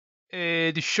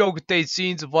The show contains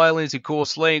scenes of violence and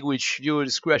coarse language. Viewer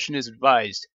discretion is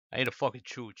advised. I ain't a fucking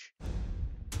chooch.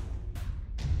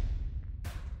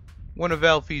 One of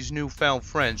Alfie's newfound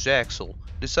friends, Axel,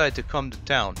 decided to come to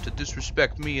town to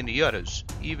disrespect me and the others.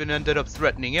 He even ended up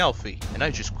threatening Alfie, and I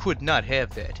just could not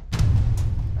have that.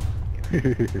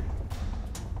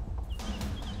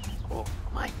 Oh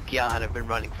my god, I've been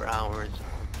running for hours.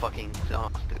 I'm fucking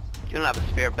exhausted. You don't have a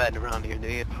spare bed around here, do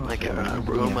you? Like a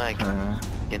room I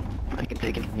can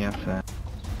take it. Yes, sir.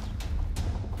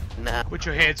 Nah. Put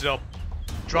your hands up.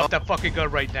 Drop that fucking gun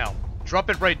right now. Drop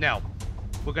it right now.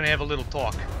 We're gonna have a little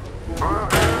talk.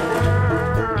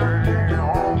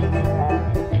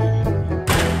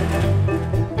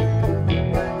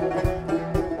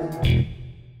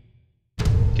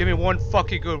 Give me one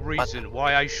fucking good reason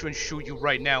why I shouldn't shoot you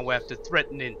right now after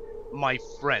threatening my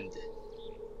friend.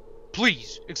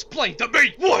 Please, explain to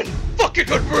me one fucking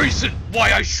good reason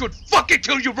why I should fucking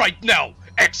kill you right now,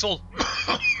 Axel!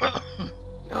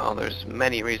 No, there's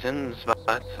many reasons, but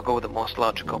I'll go with the most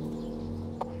logical.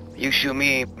 You shoot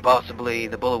me, possibly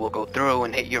the bullet will go through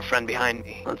and hit your friend behind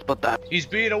me. Let's put that. He's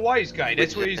being a wise guy,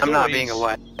 that's what he's I'm doing. not being a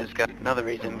wise guy. Another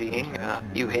reason being,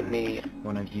 you hit me.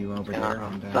 One of you over there.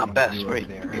 It's not best for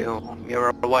you. You're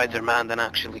a wiser man than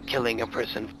actually killing a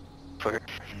person for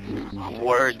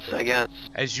words, I guess.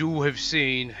 As you have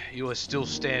seen, you are still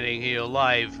standing here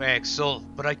alive, Axel.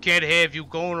 But I can't have you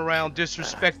going around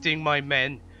disrespecting my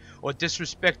men or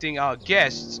disrespecting our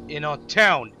guests in our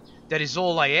town. That is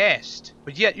all I asked.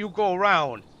 But yet you go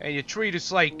around and you treat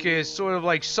us like sort of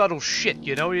like subtle shit,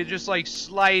 you know? You're just like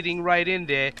sliding right in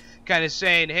there, kind of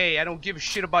saying, hey, I don't give a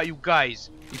shit about you guys.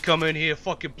 You come in here,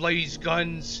 fucking blaze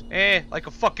guns, like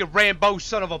a fucking Rambo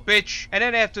son of a bitch. And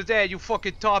then after that, you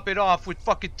fucking top it off with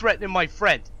fucking threatening my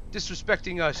friend.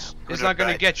 Disrespecting us is not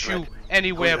gonna get you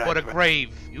anywhere but a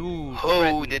grave. You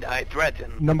Who did I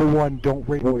threaten? Number one, don't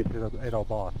raise voice at our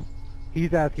boss.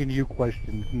 He's asking you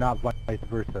questions, not vice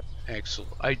versa. Axel,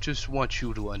 I just want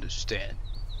you to understand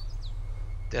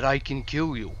that I can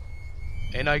kill you.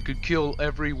 And I could kill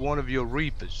every one of your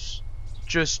reapers.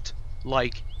 Just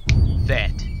like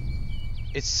that.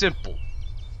 It's simple.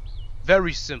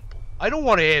 Very simple. I don't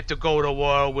want to have to go to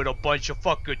war with a bunch of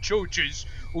fucking chooches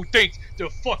who think they're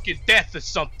fucking death or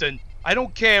something. I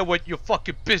don't care what your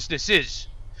fucking business is.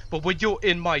 But when you're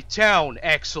in my town,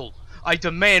 Axel, I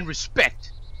demand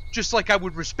respect. Just like I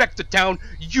would respect the town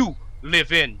you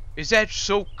live in. Is that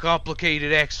so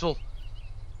complicated, Axel?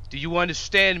 Do you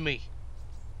understand me?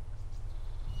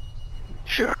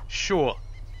 Sure. Sure.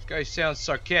 This guy sounds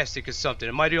sarcastic or something.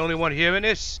 Am I the only one hearing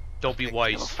this? Don't be I have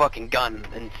wise. a fucking gun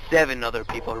and 7 other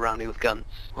people around me with guns.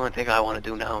 Only thing I want to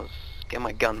do now is get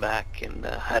my gun back and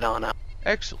head on out.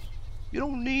 Axel, you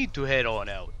don't need to head on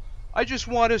out. I just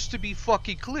want us to be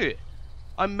fucking clear.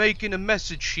 I'm making a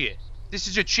message here. This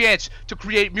is a chance to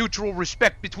create mutual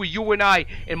respect between you and I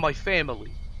and my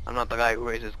family. I'm not the guy who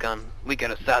raised his gun. We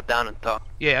could have sat down and talked.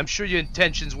 Yeah, I'm sure your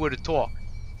intentions were to talk.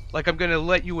 Like I'm gonna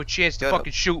let you a chance to Shut up.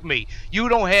 fucking shoot me. You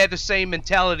don't have the same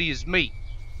mentality as me.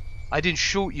 I didn't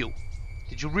shoot you.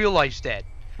 Did you realize that?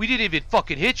 We didn't even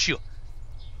fucking hit you.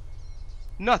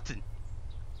 Nothing.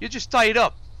 You're just tied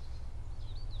up.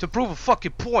 To prove a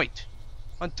fucking point.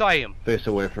 Untie him. Face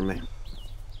away from me.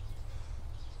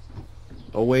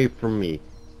 Away from me.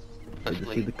 I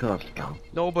just see the cuffs go.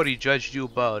 Nobody judged you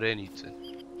about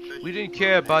anything. We didn't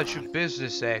care about your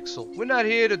business, Axel. We're not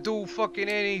here to do fucking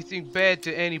anything bad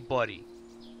to anybody.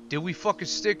 Did we fucking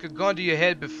stick a gun to your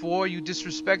head before you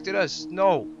disrespected us?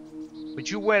 No.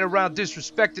 But you went around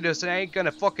disrespecting us and I ain't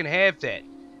gonna fucking have that.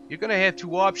 You're gonna have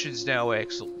 2 options now,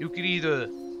 Axel. You could either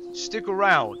stick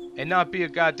around and not be a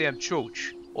goddamn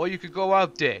chooch, or you could go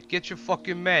out there, get your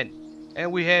fucking men, and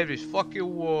we have this fucking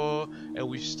war, and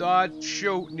we start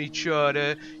shooting each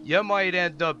other. You might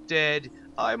end up dead.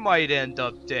 I might end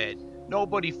up dead.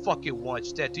 Nobody fucking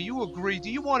wants that. Do you agree? Do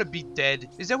you want to be dead?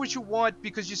 Is that what you want?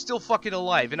 Because you're still fucking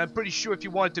alive. And I'm pretty sure if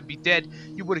you wanted to be dead,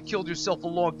 you would have killed yourself a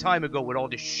long time ago with all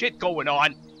this shit going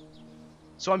on.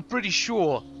 So I'm pretty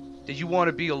sure that you want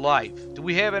to be alive. Do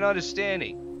we have an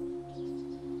understanding?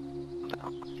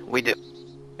 We do.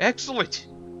 Excellent.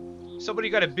 Somebody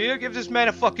got a beer? Give this man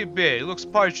a fucking beer. He looks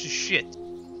parched as shit.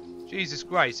 Jesus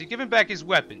Christ. Hey, give him back his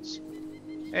weapons.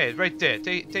 Hey, right there.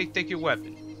 Take your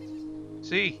weapon.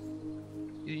 See?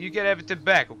 You get everything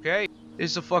back, okay?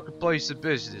 This is a fucking place of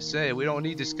business. Hey, we don't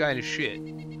need this kind of shit.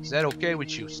 Is that okay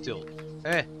with you still?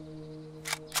 Eh?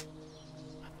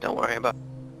 Don't worry about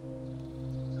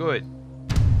it. Good.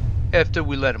 After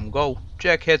we let him go,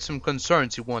 Jack had some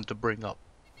concerns he wanted to bring up.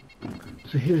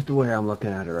 So here's the way I'm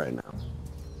looking at it right now.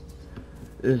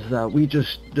 Is we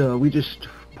just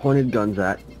pointed guns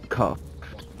at, cuffed.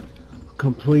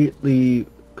 completely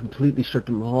stripped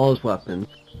him of all his weapons.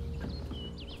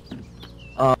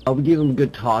 We gave him a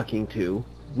good talking to.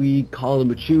 We called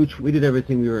him a chooch. We did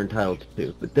everything we were entitled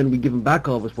to. But then we give him back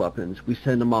all of his weapons. We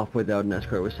send him off without an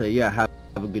escort. We say, yeah, have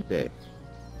a good day.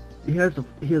 He has a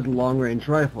long-range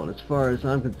rifle, and as far as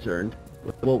I'm concerned,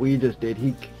 with what we just did,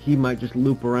 he might just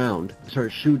loop around and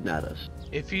start shooting at us.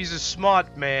 If he's a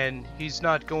smart man, he's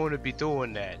not going to be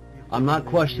doing that. I'm not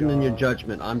questioning your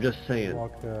judgment. I'm just saying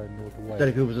that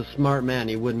if he was a smart man,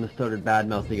 he wouldn't have started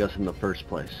bad-mouthing us in the first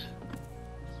place.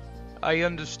 I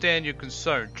understand your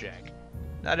concern, Jack.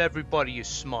 Not everybody is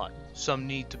smart. Some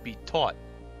need to be taught.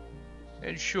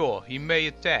 And sure, he may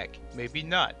attack, maybe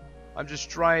not. I'm just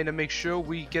trying to make sure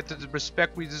we get the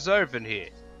respect we deserve in here.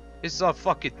 This is our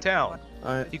fucking town.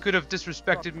 He could have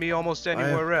disrespected me almost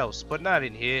anywhere else, but not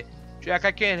in here. Jack,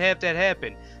 I can't have that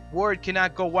happen. Word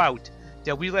cannot go out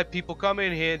that we let people come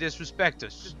in here and disrespect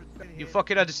us. You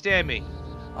fucking understand me?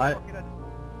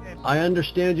 I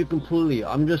understand you completely.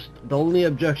 The only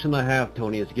objection I have,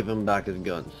 Tony, is giving him back his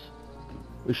guns.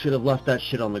 We should have left that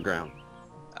shit on the ground.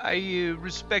 I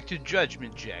respect your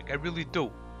judgment, Jack. I really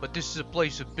do. But this is a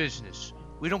place of business.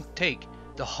 We don't take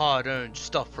the hard-earned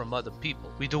stuff from other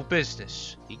people. We do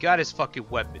business. He got his fucking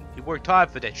weapon. He worked hard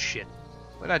for that shit.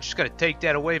 We're not just gonna take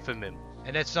that away from him.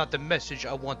 And that's not the message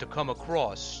I want to come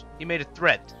across. He made a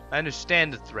threat. I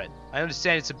understand the threat. I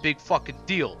understand it's a big fucking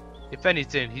deal. If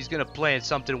anything, he's gonna plan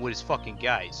something with his fucking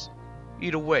guys.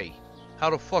 Either way, how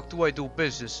the fuck do I do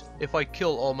business if I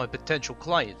kill all my potential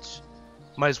clients?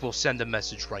 Might as well send a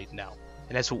message right now.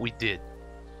 And that's what we did.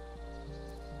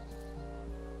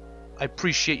 I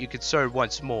appreciate your concern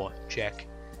once more, Jack.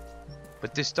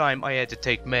 But this time I had to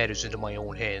take matters into my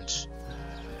own hands.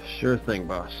 Sure thing,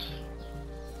 boss.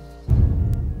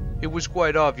 It was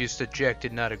quite obvious that Jack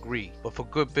did not agree, but for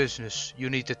good business, you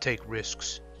need to take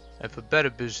risks. And for better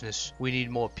business, we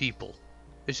need more people.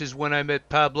 This is when I met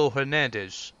Pablo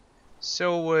Hernandez.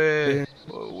 So, where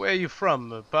are you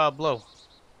from, Pablo?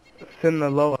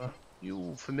 Sinaloa.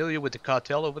 You familiar with the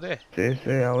cartel over there?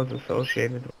 I was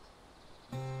associated with.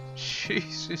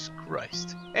 Jesus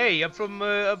Christ. Hey, I'm from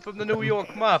the New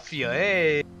York Mafia.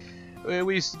 Hey,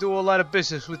 we used to do a lot of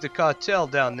business with the cartel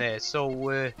down there,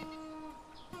 so,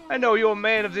 I know you're a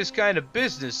man of this kind of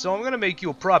business, so I'm gonna make you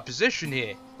a proposition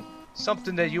here.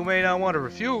 Something that you may not want to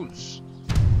refuse.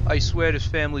 I swear this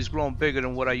family's grown bigger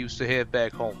than what I used to have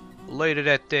back home. Later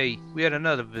that day, we had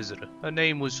another visitor. Her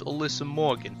name was Alyssa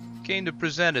Morgan. Came to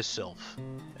present herself,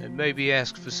 and maybe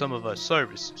ask for some of our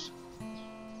services.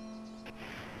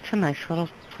 It's a nice little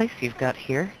place you've got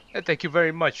here. Thank you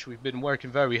very much. We've been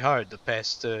working very hard the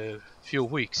past few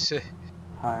weeks.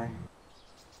 Hi.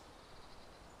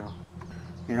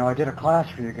 You know, I did a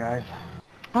class for you guys.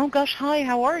 Oh gosh, hi,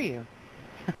 how are you?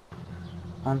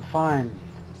 I'm fine.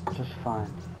 Just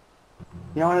fine.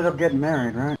 You ended up getting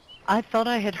married, right? I thought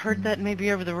I had heard that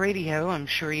maybe over the radio. I'm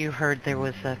sure you heard there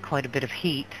was quite a bit of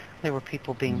heat. There were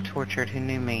people being tortured who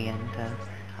knew me, and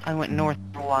I went north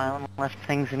for a while and left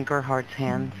things in Gerhard's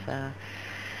hands.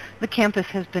 The campus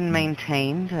has been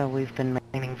maintained. We've been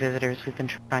maintaining visitors. We've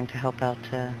been trying to help out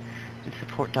and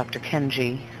support Dr.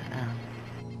 Kenji.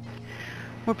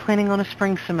 We're planning on a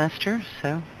spring semester,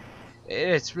 so...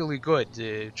 It's really good.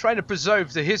 Trying to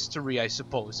preserve the history, I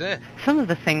suppose, eh? Some of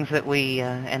the things that we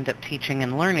end up teaching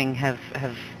and learning have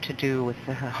to do with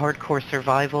hardcore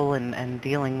survival and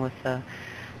dealing with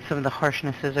some of the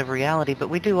harshnesses of reality, but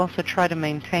we do also try to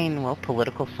maintain, well,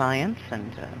 political science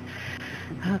and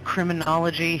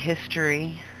criminology,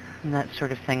 history, and that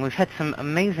sort of thing. We've had some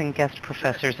amazing guest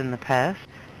professors in the past,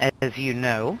 as you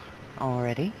know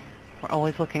already. We're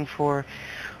always looking for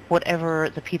whatever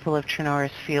the people of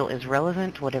Chernarus feel is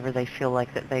relevant, whatever they feel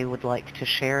like that they would like to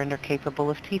share and are capable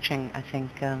of teaching. I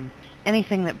think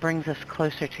anything that brings us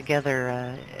closer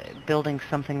together, building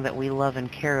something that we love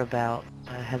and care about,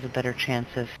 has a better chance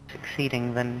of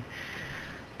succeeding than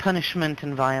punishment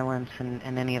and violence and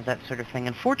any of that sort of thing.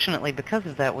 Unfortunately, because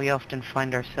of that, we often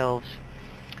find ourselves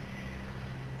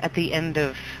at the end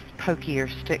of pokier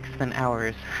sticks than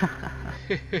ours.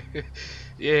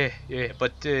 Yeah,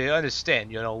 but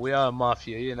understand, you know, we are a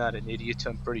mafia. You're not an idiot.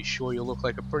 I'm pretty sure you look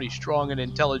like a pretty strong and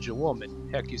intelligent woman.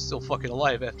 Heck, you're still fucking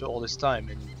alive after all this time.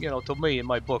 And, you know, to me, in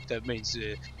my book, that means,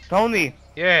 Tony!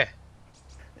 Yeah?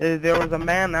 There was a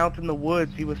man out in the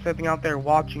woods. He was sitting out there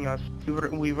watching us.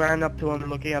 We ran up to him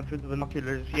looking out through the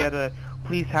binoculars. He had a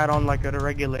police hat on like a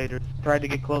regulator. Tried to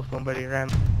get close to him, but he ran.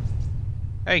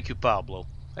 Thank you, Pablo.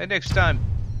 And next time,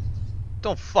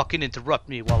 don't fucking interrupt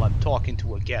me while I'm talking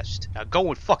to a guest. Now go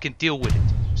and fucking deal with it.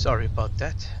 Sorry about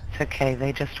that. It's okay.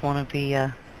 They just want to be,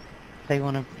 they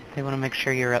want to make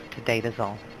sure you're up to date is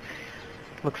all.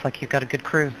 Looks like you've got a good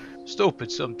crew.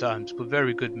 Stupid sometimes, but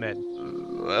very good men.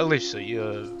 Alyssa,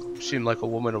 you seem like a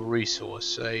woman of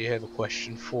resource. I have a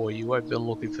question for you. I've been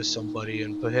looking for somebody,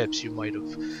 and perhaps you might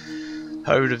have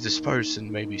heard of this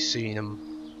person, maybe seen him.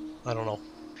 I don't know.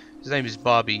 His name is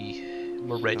Bobby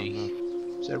Moretti.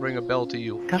 Does that ring a bell to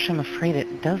you? Gosh, I'm afraid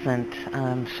it doesn't.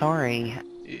 I'm sorry.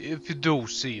 If you do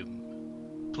see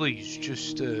him, please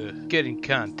just get in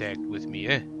contact with me,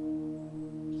 eh?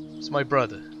 It's my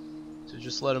brother, so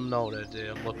just let him know that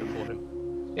I'm looking for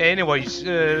him. Anyways,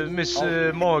 Miss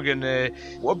Morgan,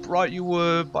 what brought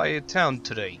you by town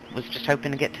today? Was just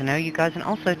hoping to get to know you guys, and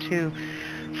also to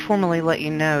formally let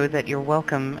you know that you're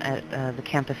welcome at the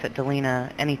campus at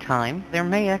Delina anytime. There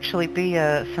may actually be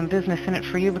some business in it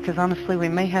for you, because honestly we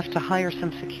may have to hire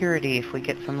some security if we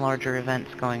get some larger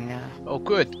events going. Oh,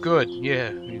 good, good. Yeah,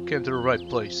 you came to the right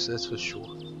place, that's for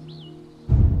sure.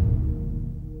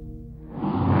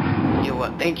 You know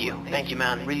what? Thank you,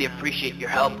 man. Really appreciate your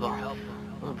help.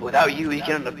 Without you, we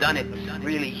couldn't have done it.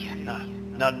 Really.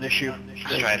 Not an issue.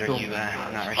 Strider, you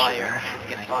not right.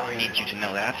 I need you to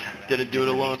know that. Didn't do it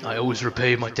alone. I always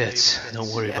repay my debts.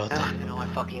 Don't worry about that. You know I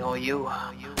fucking owe you.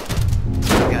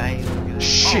 Guy.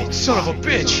 Shit, son of a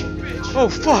bitch! Oh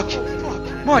fuck!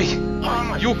 Mike!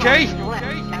 You okay?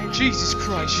 Jesus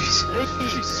Christ,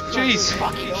 jeez.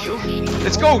 Jeez.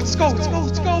 Let's go!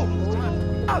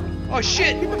 Oh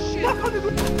shit!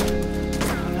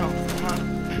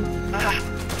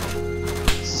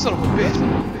 Son of a bitch!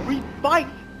 We fight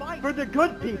for the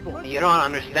good people. You don't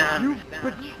understand. You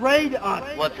betrayed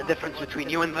us. What's the difference between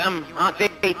you and them? Huh,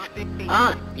 Date?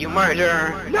 Huh? You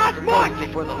murder. Not much.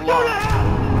 For the law.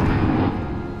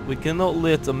 We cannot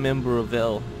let a member of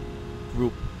our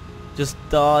group just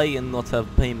die and not have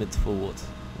payment for what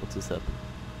has happened.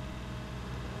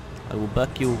 I will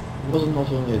back you. It wasn't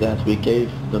not only that, we gave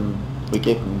them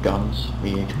guns.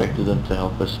 We expected them to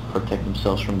help us protect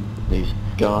themselves from these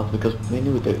guards, because we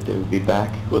knew that they would be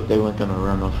back, but they weren't going to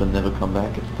run off and never come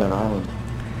back. It's their island.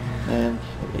 And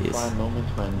at the fine moment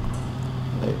when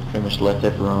they pretty much let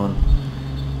everyone,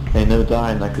 they never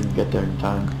died, and I couldn't get there in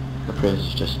time. The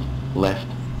prisoners just left.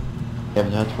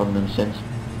 Haven't heard from them since.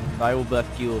 I will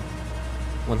back you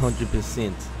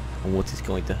 100% on what is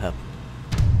going to happen.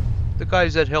 The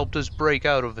guys that helped us break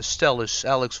out of Astellas,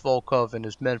 Alex Volkov and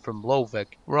his men from Lovek,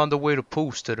 were on the way to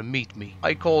Pusta to meet me.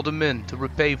 I called them in to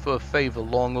repay for a favor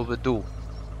long overdue.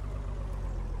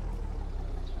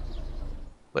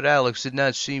 But Alex did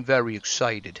not seem very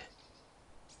excited.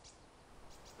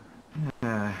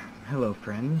 Hello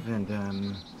friends,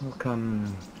 and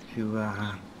welcome to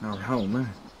our home.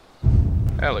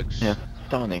 Alex. Yeah,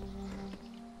 Tony.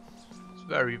 It's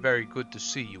very, very good to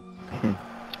see you.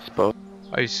 Suppose.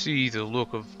 I see the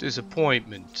look of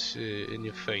disappointment in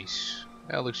your face.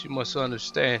 Alex, you must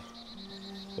understand.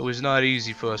 It was not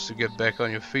easy for us to get back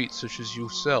on your feet, such as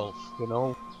yourself, you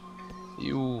know?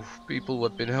 You people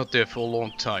have been out there for a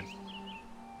long time.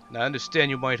 And I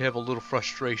understand you might have a little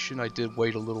frustration. I did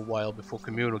wait a little while before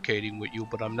communicating with you,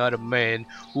 but I'm not a man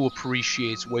who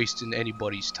appreciates wasting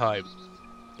anybody's time.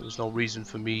 There's no reason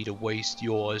for me to waste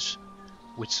yours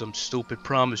with some stupid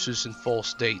promises and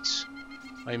false dates.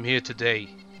 I'm here today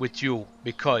with you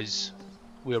because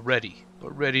we're ready.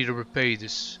 We're ready to repay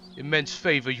this immense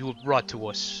favor you have brought to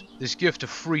us. This gift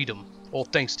of freedom, all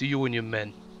thanks to you and your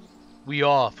men. We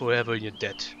are forever in your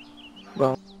debt.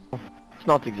 Well, it's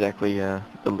not exactly the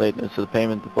lateness of the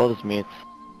payment that bothers me. It's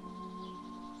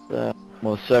the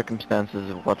most circumstances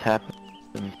of what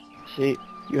happened. See,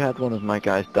 you had one of my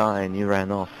guys die and you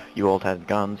ran off. You all had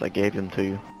guns, I gave them to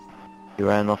you. You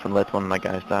ran off and let one of my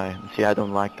guys die. And see, I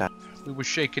don't like that. We were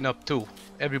shaken up too.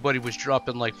 Everybody was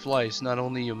dropping like flies. Not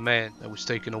only your man that was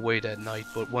taken away that night,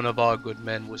 but one of our good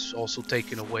men was also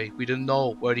taken away. We didn't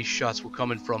know where these shots were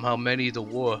coming from, how many there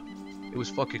were. It was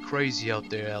fucking crazy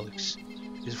out there, Alex.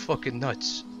 It was fucking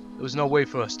nuts. There was no way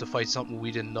for us to fight something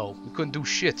we didn't know. We couldn't do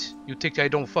shit. You think I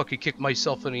don't fucking kick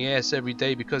myself in the ass every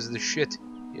day because of the shit?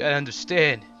 You gotta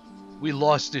understand. We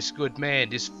lost this good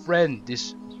man, this friend,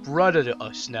 this brother to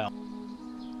us now.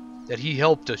 That he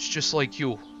helped us just like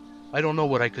you. I don't know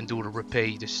what I can do to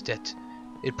repay this debt.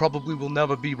 It probably will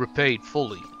never be repaid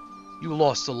fully. You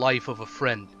lost the life of a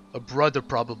friend, a brother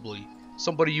probably,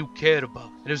 somebody you cared about,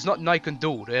 and there's nothing I can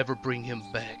do to ever bring him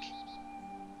back.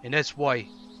 And that's why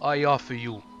I offer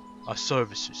you our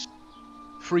services.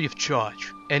 Free of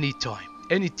charge, anytime,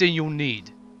 anything you need.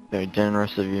 Very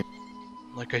generous of you.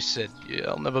 Like I said, yeah,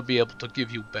 I'll never be able to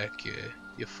give you back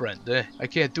your friend, I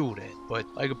can't do that, but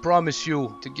I can promise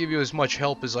you to give you as much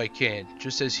help as I can,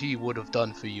 just as he would have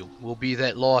done for you. Will be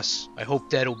that loss. I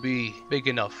hope that'll be big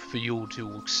enough for you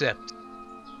to accept.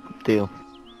 Deal.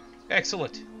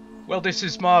 Excellent. Well, this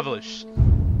is marvelous.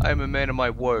 I am a man of my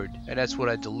word, and that's what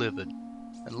I delivered.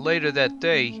 And later that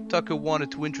day, Tucker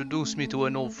wanted to introduce me to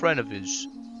an old friend of his.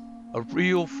 A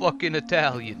real fucking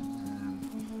Italian.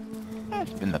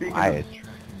 It's been the quiet.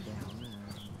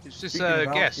 Is this a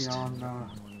guest?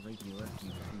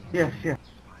 Yes.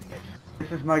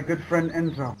 This is my good friend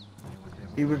Enzo.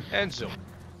 He was Enzo.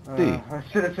 A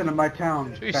citizen of my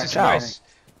town. Jesus Christ.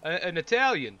 An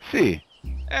Italian? Si.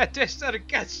 That's not a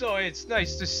guest, so it's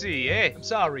nice to see, eh? I'm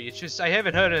sorry, it's just I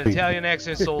haven't heard an Italian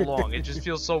accent so long. It just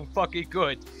feels so fucking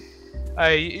good.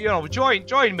 You know, join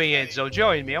me, Enzo,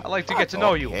 join me. I'd like to get to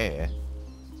know you.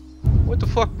 What the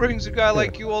fuck brings a guy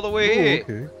like you all the way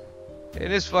here? In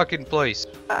this fucking place?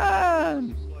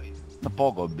 The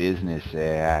Pogo business.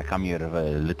 I come here for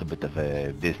a little bit of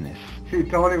a business. See,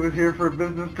 Tony was here for a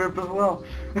business trip as well.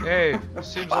 Hey,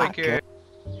 seems like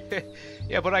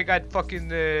yeah, but I got fucking,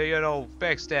 you know,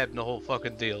 backstabbed in the whole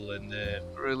fucking deal, and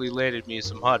really landed me in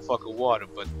some hot fucking water,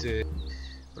 but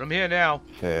I'm here now.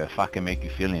 If I can make you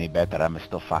feel any better, I'm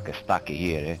still fucking stuck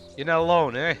here, eh? You're not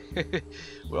alone, eh?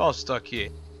 We're all stuck here.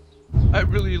 I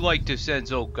really like this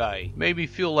Enzo guy. Made me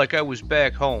feel like I was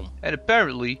back home. And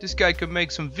apparently, this guy can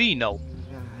make some vino.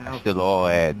 I still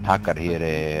owe Tucker here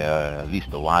at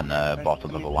least one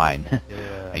bottle of wine.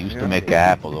 I used to make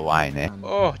apple wine, eh?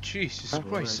 Oh, Jesus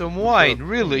Christ, some wine,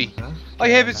 really? I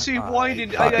haven't seen wine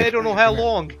in I don't know how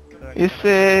long. It's,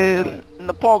 the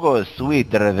Pogo is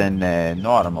sweeter than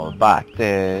normal, but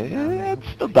it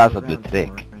still does the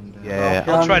trick. Yeah.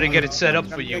 I'll try to get it set up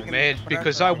for you, man,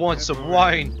 because I want some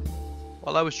wine.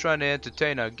 While I was trying to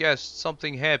entertain our guests,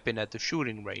 something happened at the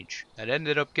shooting range that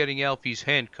ended up getting Alfie's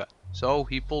hand cut. So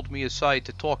he pulled me aside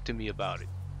to talk to me about it.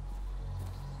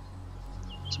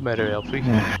 What's the matter, Alfie?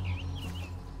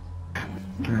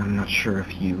 I'm not sure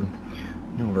if you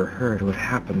overheard what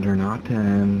happened or not,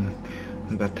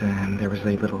 but there was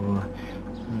a little,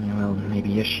 well,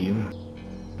 maybe issue.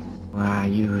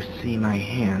 You see my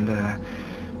hand,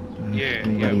 yeah,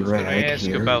 I was gonna ask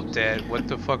about that. What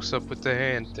the fuck's up with the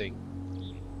hand thing?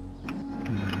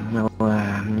 Well,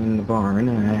 in the barn,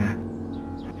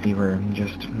 we were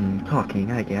just talking,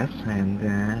 I guess, and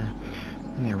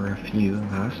there were a few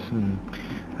of us,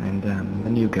 and the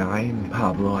new guy,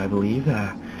 Pablo, I believe,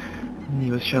 he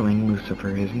was showing Lucifer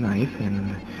his knife,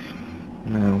 and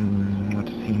what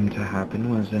seemed to happen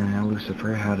was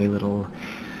Lucifer had a little,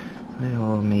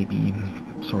 maybe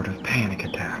sort of panic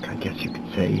attack, I guess you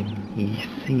could say. He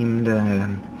seemed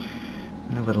a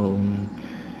little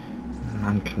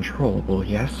uncontrollable,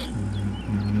 yes,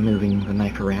 moving the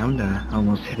knife around,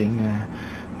 almost hitting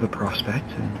the prospect.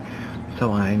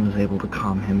 So I was able to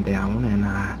calm him down, and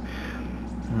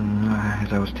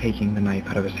as I was taking the knife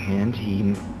out of his hand,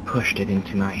 he pushed it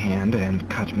into my hand and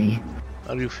cut me.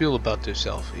 How do you feel about this,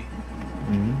 Alfie?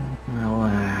 Well,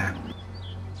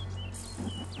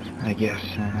 I guess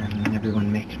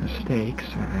everyone makes mistakes,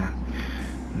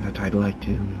 but I'd like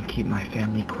to keep my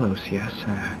family close, yes,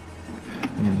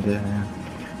 and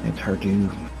it's hard to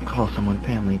call someone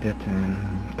family that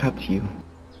cuts you.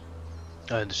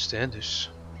 I understand this.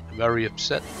 I'm very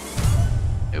upset.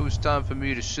 It was time for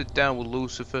me to sit down with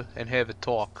Lucifer and have a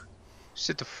talk.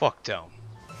 Sit the fuck down,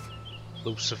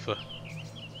 Lucifer.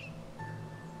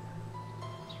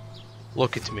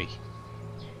 Look at me.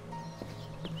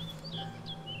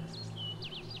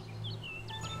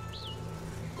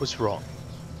 What's wrong?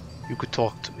 You could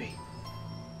talk to me.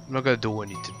 I'm not gonna do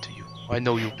anything to you. I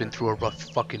know you've been through a rough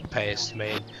fucking past,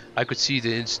 man. I could see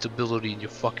the instability in your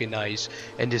fucking eyes.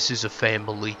 And this is a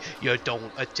family. You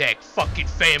don't attack fucking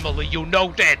family, you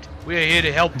know that! We're here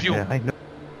to help you. Yeah, I know.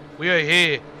 We are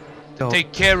here to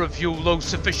take care of you,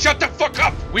 Lucifer. Shut the fuck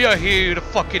up! We are here to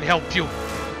fucking help you.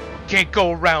 Can't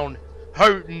go around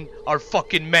hurting our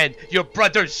fucking men, your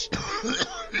brothers.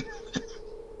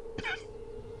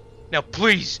 Now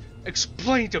please,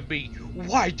 explain to me,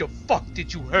 why the fuck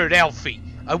did you hurt Alfie?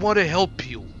 I want to help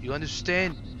you, you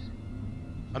understand?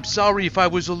 I'm sorry if I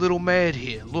was a little mad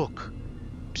here. Look,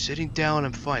 I'm sitting down,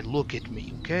 I'm fine. Look at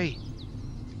me, okay?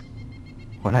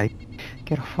 When I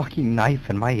get a fucking knife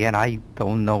in my hand, I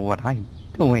don't know what I'm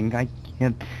doing. I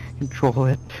can't control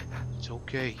it. It's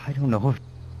okay. I don't know if...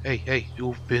 Hey,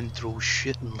 you've been through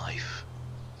shit in life.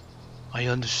 I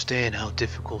understand how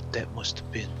difficult that must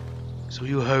have been. So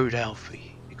you hurt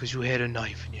Alfie because you had a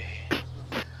knife in your hand.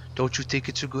 Don't you think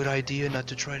it's a good idea not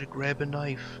to try to grab a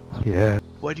knife? Yeah.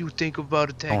 Why do you think about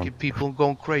attacking people and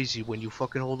going crazy when you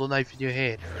fucking hold a knife in your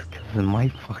hand? Because of my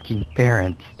fucking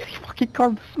parents. They fucking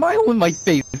carved a smile on my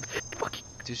face. They fucking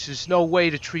This is no way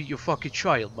to treat your fucking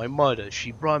child. My mother,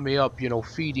 she brought me up, you know,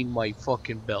 feeding my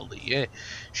fucking belly, yeah?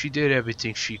 She did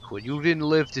everything she could. You didn't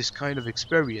live this kind of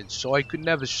experience, so I could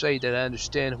never say that I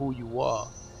understand who you are,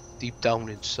 deep down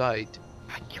inside.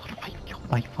 I killed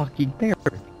my fucking bear.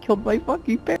 Killed my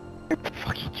fucking bear.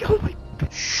 Fucking killed my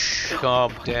bear. Shh,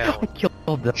 calm down. I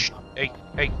killed them. Shh, hey,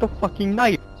 hey. The fucking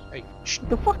knife. Hey, shh.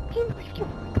 The fucking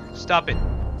knife. Stop it.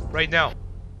 Right now.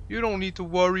 You don't need to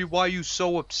worry. Why you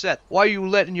so upset? Why you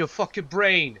letting your fucking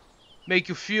brain make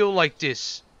you feel like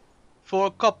this? For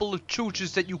a couple of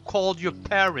chooches that you called your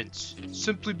parents.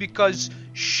 Simply because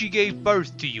she gave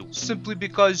birth to you. Simply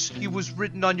because he was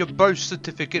written on your birth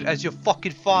certificate as your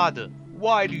fucking father.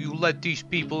 Why do you let these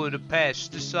people in the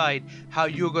past decide how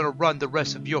you're gonna run the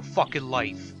rest of your fucking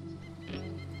life?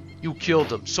 You killed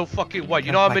them. So fucking what?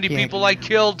 You know how many people I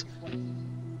killed?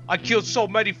 I killed so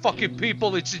many fucking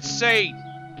people, it's insane.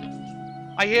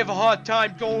 I have a hard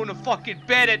time going to fucking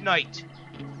bed at night.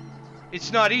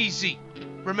 It's not easy.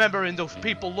 Remembering those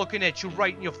people looking at you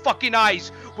right in your fucking eyes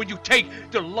when you take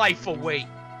their life away.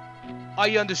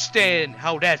 I understand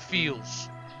how that feels.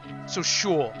 So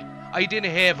sure, I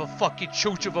didn't have a fucking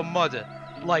chooch of a mother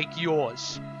like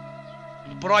yours.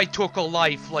 But I took a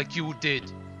life like you did.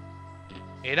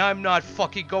 And I'm not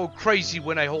fucking going crazy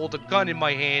when I hold a gun in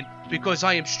my hand because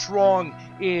I am strong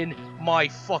in my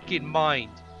fucking mind.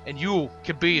 And you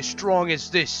can be as strong as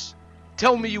this.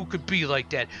 Tell me you could be like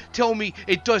that. Tell me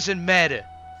it doesn't matter.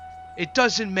 It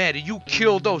doesn't matter. You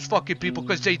killed those fucking people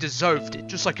because they deserved it.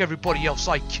 Just like everybody else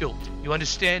I killed. You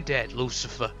understand that,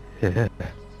 Lucifer? Yeah,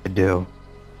 I do.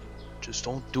 Just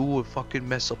don't do a fucking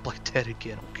mess up like that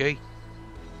again, okay?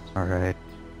 Alright.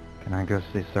 Can I go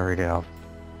say sorry to Alf?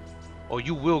 Or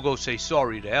you will go say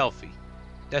sorry to Alfie.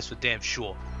 That's for damn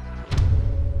sure.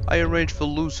 I arranged for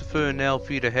Lucifer and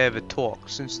Alfie to have a talk,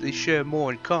 since they share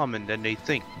more in common than they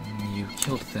think. You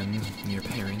killed them, your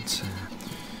parents,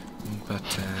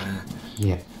 but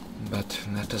yeah. But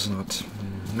that does not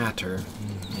matter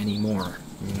anymore.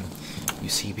 You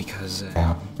see, because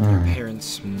your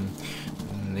parents,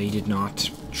 they did not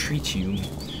treat you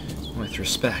with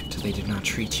respect. They did not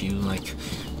treat you like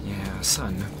a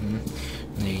son.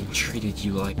 They treated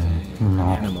you like an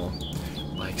animal,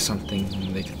 like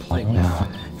something they could play with,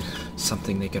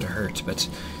 something they could hurt. But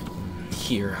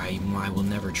here, I will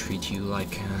never treat you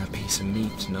like a piece of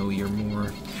meat. No, you're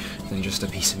more than just a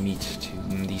piece of meat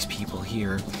to these people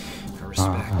here.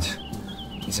 Respect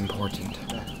is important.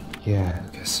 Yeah.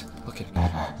 Lucas, look at me.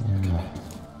 Look at me.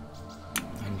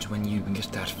 And when you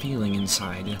get that feeling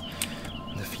inside,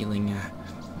 the feeling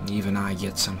even I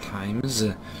get sometimes,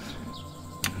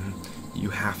 you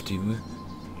have to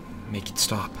make it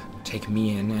stop. Take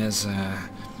me in as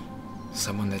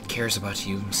someone that cares about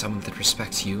you, someone that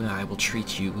respects you, and I will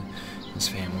treat you as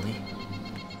family.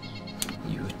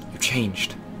 You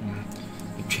changed.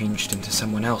 You changed into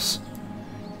someone else.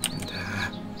 And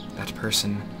that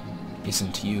person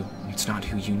isn't you. It's not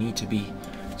who you need to be.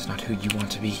 It's not who you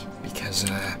want to be, because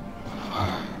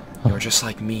you're just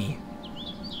like me.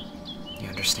 You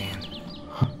understand?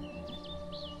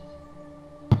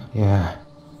 Yeah.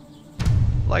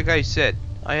 Like I said,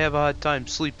 I have a hard time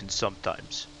sleeping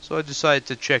sometimes, so I decided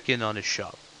to check in on his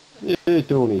shop. Hey,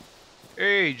 Tony.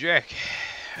 Hey, Jack.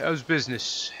 How's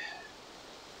business?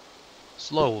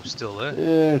 Slow still, eh?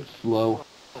 Yeah, it's slow.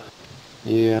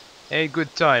 Yeah. Ain't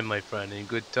good time, my friend, ain't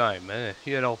good time, eh?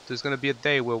 You know, there's gonna be a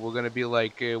day where we're gonna be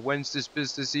like, when's this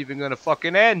business even gonna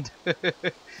fucking end?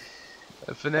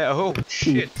 For now, oh,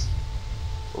 shit.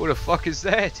 Who the fuck is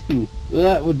that?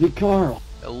 That would be Carl.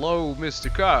 Hello,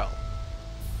 Mr. Carl.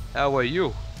 How are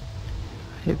you?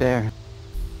 Hey there.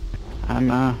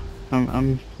 I'm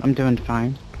doing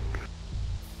fine.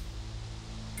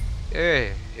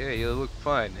 Yeah, you look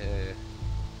fine.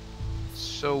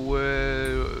 So,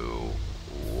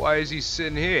 why is he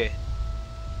sitting here?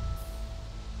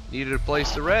 Needed a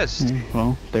place to rest.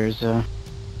 Well, there's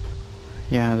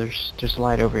there's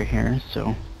light over here,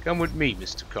 so. Come with me,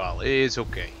 Mr. Carl. It's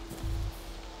okay.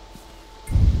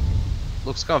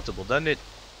 Looks comfortable, doesn't it?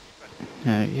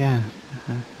 Yeah,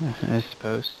 I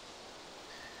suppose.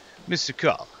 Mr.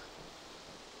 Carl,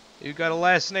 you got a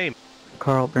last name?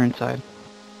 Carl Burnside.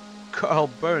 Carl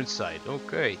Burnside,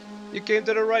 okay. You came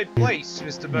to the right place,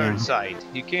 Mr. Burnside.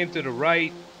 You came to the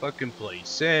right fucking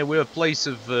place. We're a place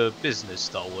of business,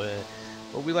 though.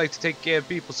 But we like to take care of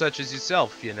people such as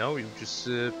yourself, you know. You just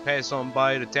pass on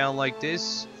by a town like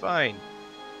this, fine.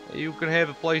 You can have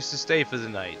a place to stay for the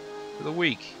night, for the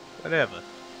week, whatever.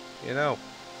 You know,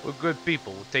 we're good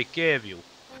people. We'll take care of you.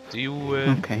 Do you,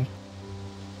 Okay.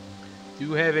 Do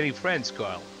you have any friends,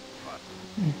 Carl?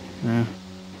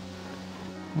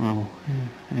 Well,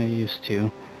 I used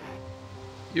to.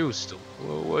 Used to?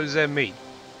 What does that mean?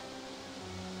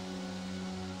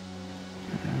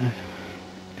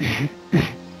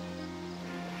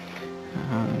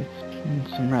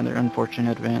 Some rather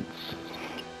unfortunate events.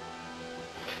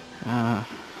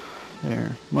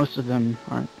 Most of them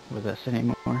aren't with us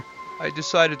anymore. I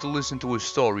decided to listen to his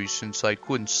stories since I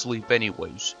couldn't sleep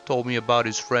anyways. Told me about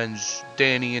his friends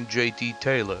Danny and JT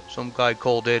Taylor, some guy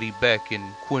called Eddie Beck and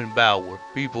Quinn Bauer,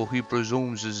 people he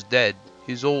presumes is dead,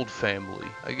 his old family.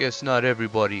 I guess not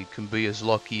everybody can be as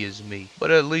lucky as me, but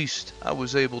at least I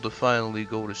was able to finally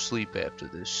go to sleep after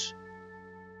this.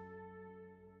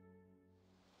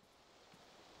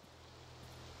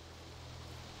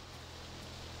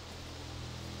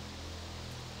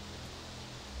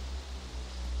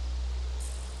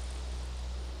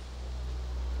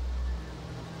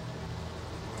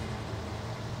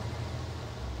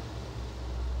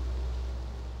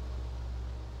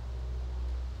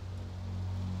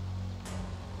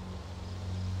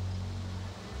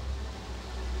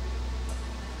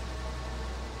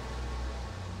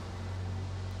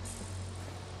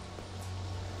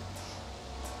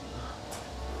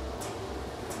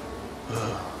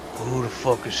 Who the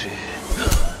fuck is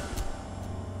here?